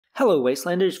Hello,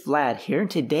 Wastelanders. Vlad here,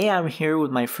 and today I'm here with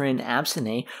my friend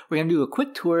Abscenae. We're going to do a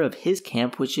quick tour of his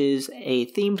camp, which is a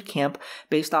themed camp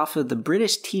based off of the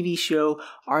British TV show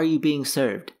Are You Being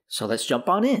Served? So let's jump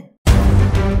on in.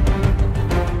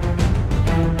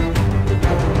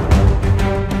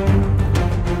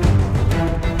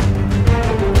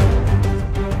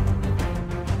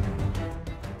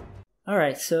 All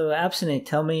right, so Abscenae,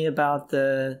 tell me about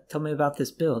this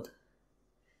build.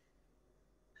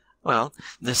 Well,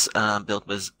 this build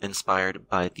was inspired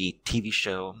by the TV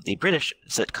show, the British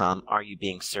sitcom Are You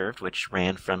Being Served, which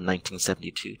ran from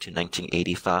 1972 to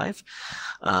 1985.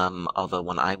 Although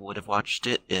when I would have watched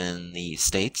it in the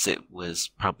States, it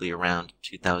was probably around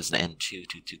 2002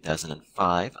 to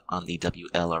 2005 on the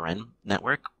WLRN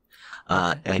network.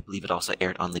 I believe it also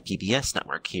aired on the PBS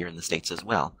network here in the States as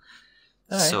well.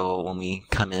 All right. So when we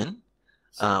come in,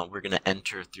 we're going to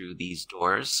enter through these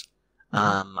doors.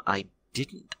 I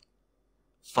didn't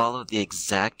follow the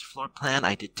exact floor plan.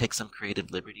 I did take some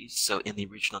creative liberties. So in the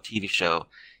original TV show,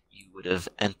 you would have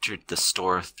entered the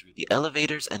store through the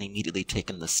elevators and immediately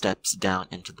taken the steps down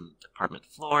into the department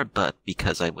floor. But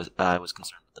because I was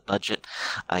concerned with the budget,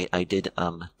 I did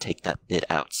take that bit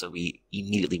out. So we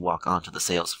immediately walk onto the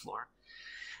sales floor.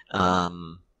 All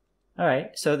right.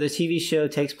 So the TV show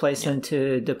takes place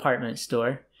into a department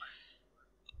store.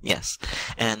 Yes,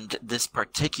 and this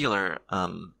particular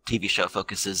TV show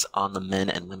focuses on the men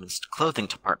and women's clothing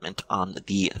department on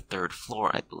the third floor,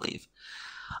 I believe,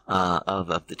 of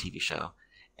the TV show.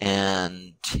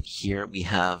 And here we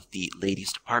have the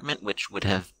ladies' department, which would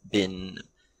have been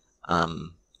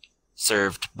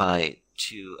served by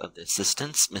two of the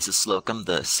assistants, Mrs. Slocum,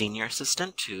 the senior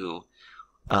assistant, who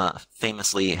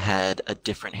famously had a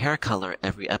different hair color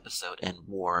every episode and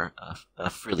wore a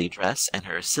frilly dress, and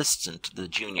her assistant, the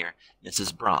junior,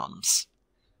 Mrs. Brahms.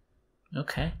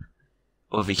 Okay.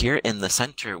 Over here in the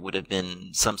center would have been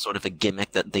some sort of a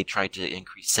gimmick that they tried to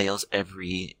increase sales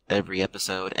every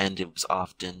episode, and it was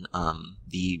often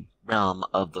the realm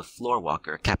of the floor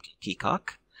walker, Captain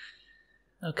Peacock.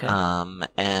 Okay.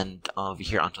 And over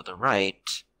here onto the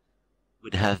right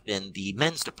would have been the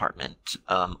men's department.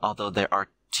 Although there are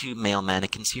 2 male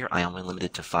mannequins here, I only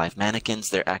limited to 5 mannequins.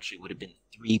 There actually would have been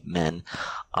 3 men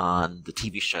on the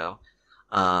TV show,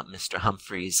 Mr.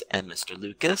 Humphreys and Mr.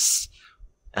 Lucas,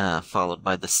 followed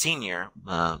by the senior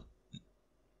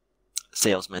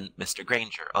salesman, Mr.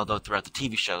 Granger. Although throughout the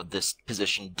TV show, this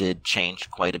position did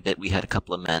change quite a bit. We had a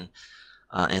couple of men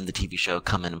in the TV show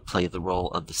come in and play the role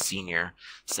of the senior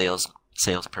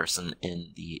salesperson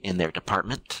in their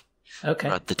department. Okay.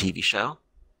 Throughout the TV show.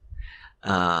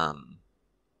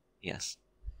 Yes.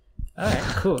 All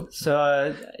right, cool.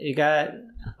 So you got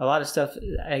a lot of stuff.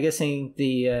 I'm guessing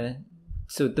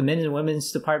so the men and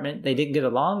women's department, they didn't get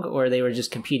along, or they were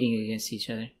just competing against each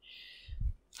other?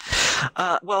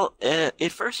 Well,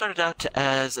 it first started out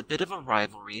as a bit of a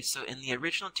rivalry. So in the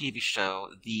original TV show,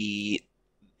 the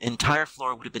entire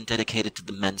floor would have been dedicated to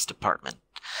the men's department.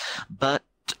 But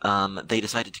they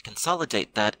decided to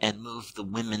consolidate that and move the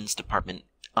women's department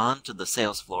onto the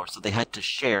sales floor, so they had to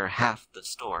share half the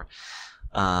store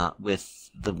with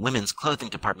the women's clothing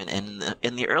department. And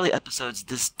in the early episodes,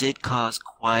 this did cause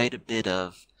quite a bit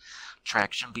of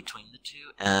traction between the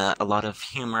two. A lot of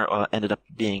humor ended up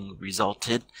being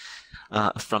resulted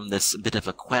from this bit of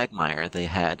a quagmire they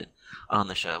had on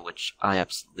the show, which I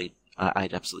absolutely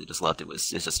just loved. It's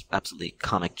just absolutely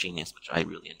comic genius, which I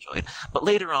really enjoyed. But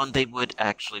later on, they would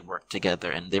actually work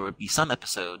together, and there would be some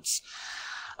episodes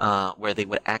where they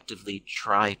would actively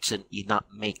try to not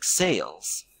make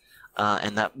sales,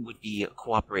 and that would be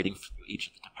cooperating through each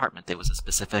of the department. There was a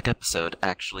specific episode,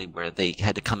 actually, where they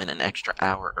had to come in an extra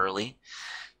hour early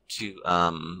to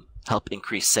help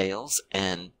increase sales,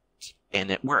 and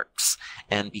it works.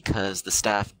 And because the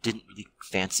staff didn't really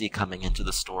fancy coming into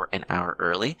the store an hour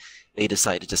early, they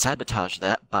decided to sabotage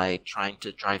that by trying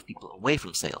to drive people away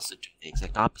from sales, to do the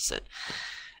exact opposite.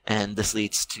 And this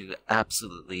leads to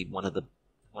absolutely one of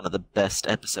the best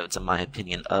episodes, in my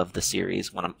opinion, of the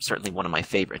series. Certainly one of my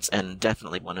favorites, and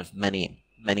definitely one of many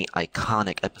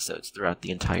iconic episodes throughout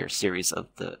the entire series of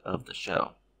the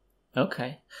show.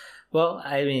 Okay. Well,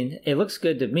 I mean, it looks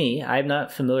good to me. I'm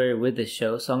not familiar with this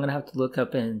show, so I'm going to have to look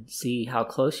up and see how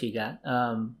close you got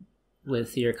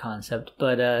with your concept.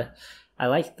 But I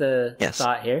like the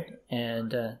thought here,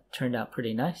 and turned out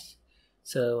pretty nice.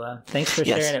 So thanks for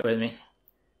sharing it with me.